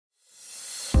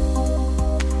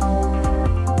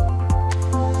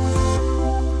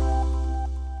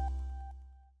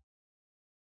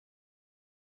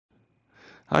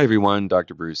Hi everyone,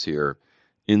 Dr. Bruce here.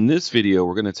 In this video,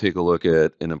 we're going to take a look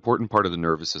at an important part of the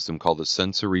nervous system called the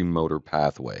sensory motor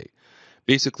pathway.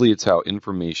 Basically, it's how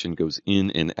information goes in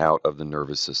and out of the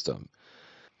nervous system.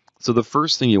 So the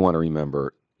first thing you want to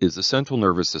remember is the central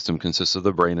nervous system consists of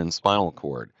the brain and spinal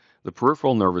cord. The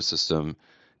peripheral nervous system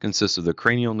consists of the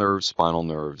cranial nerves, spinal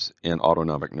nerves, and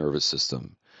autonomic nervous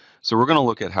system. So we're going to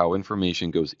look at how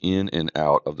information goes in and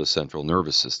out of the central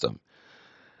nervous system.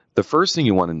 The first thing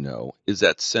you want to know is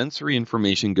that sensory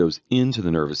information goes into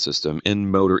the nervous system and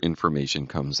motor information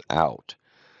comes out.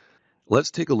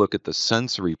 Let's take a look at the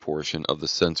sensory portion of the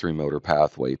sensory motor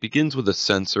pathway. It begins with a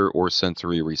sensor or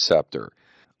sensory receptor.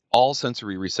 All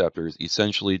sensory receptors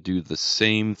essentially do the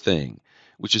same thing,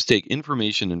 which is take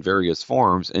information in various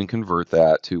forms and convert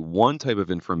that to one type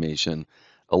of information,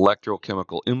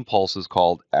 electrochemical impulses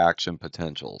called action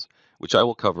potentials, which I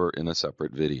will cover in a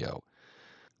separate video.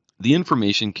 The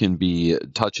information can be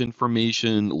touch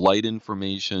information, light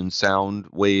information, sound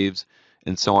waves,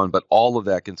 and so on, but all of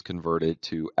that gets converted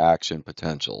to action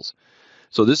potentials.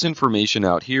 So this information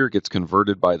out here gets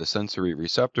converted by the sensory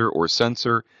receptor or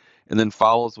sensor, and then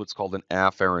follows what's called an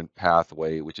afferent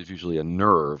pathway, which is usually a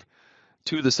nerve,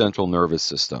 to the central nervous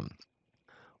system.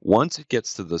 Once it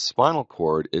gets to the spinal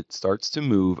cord, it starts to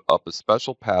move up a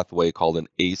special pathway called an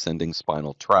ascending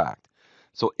spinal tract.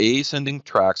 So ascending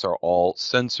tracts are all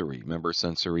sensory. Remember,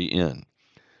 sensory in.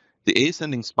 The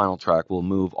ascending spinal tract will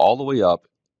move all the way up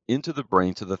into the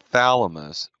brain to the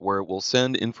thalamus, where it will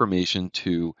send information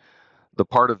to the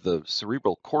part of the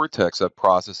cerebral cortex that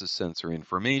processes sensory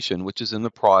information, which is in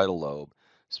the parietal lobe,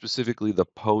 specifically the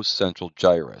post-central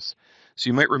gyrus. So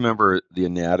you might remember the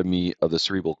anatomy of the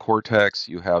cerebral cortex.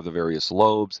 You have the various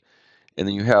lobes, and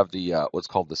then you have the what's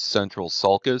called the central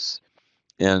sulcus.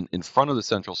 And in front of the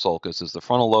central sulcus is the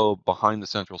frontal lobe. Behind the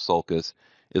central sulcus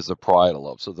is the parietal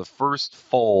lobe. So the first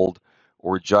fold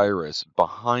or gyrus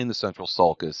behind the central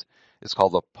sulcus is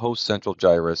called the post-central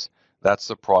gyrus. That's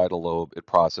the parietal lobe. It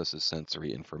processes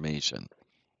sensory information.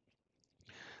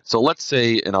 So let's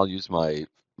say, and I'll use my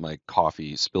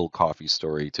spilled coffee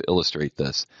story to illustrate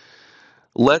this.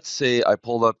 Let's say I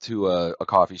pulled up to a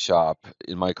coffee shop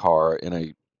in my car and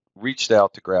I reached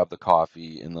out to grab the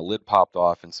coffee and the lid popped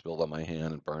off and spilled on my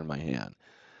hand and burned my hand.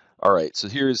 All right, so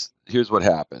here's what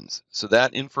happens. So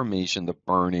that information, the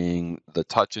burning, the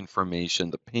touch information,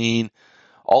 the pain,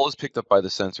 all is picked up by the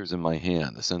sensors in my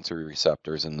hand, the sensory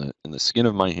receptors in the skin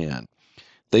of my hand.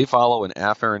 They follow an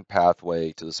afferent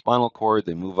pathway to the spinal cord.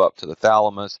 They move up to the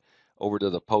thalamus, over to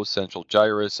the post-central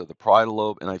gyrus of the parietal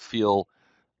lobe, and I feel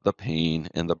the pain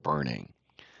and the burning.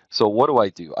 So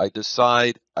what do? I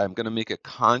decide I'm going to make a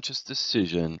conscious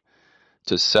decision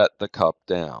to set the cup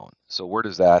down. So where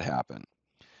does that happen?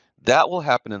 That will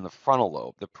happen in the frontal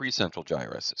lobe, the precentral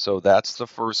gyrus. So that's the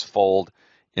first fold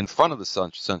in front of the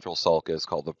central sulcus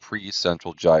called the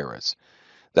precentral gyrus.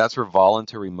 That's for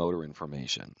voluntary motor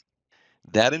information.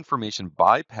 That information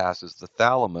bypasses the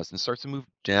thalamus and starts to move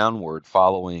downward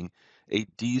following a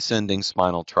descending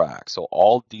spinal tract. So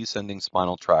all descending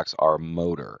spinal tracts are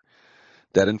motor.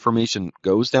 That information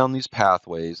goes down these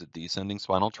pathways, the descending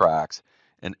spinal tracts,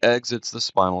 and exits the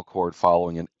spinal cord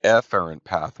following an efferent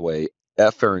pathway.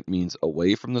 Efferent means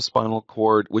away from the spinal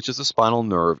cord, which is the spinal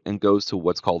nerve, and goes to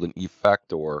what's called an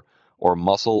effector or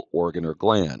muscle, organ, or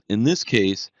gland. In this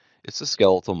case, it's the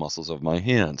skeletal muscles of my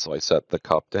hand, so I set the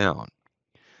cup down.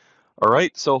 All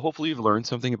right, so hopefully you've learned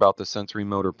something about the sensory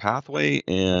motor pathway,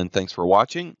 and thanks for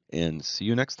watching, and see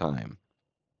you next time.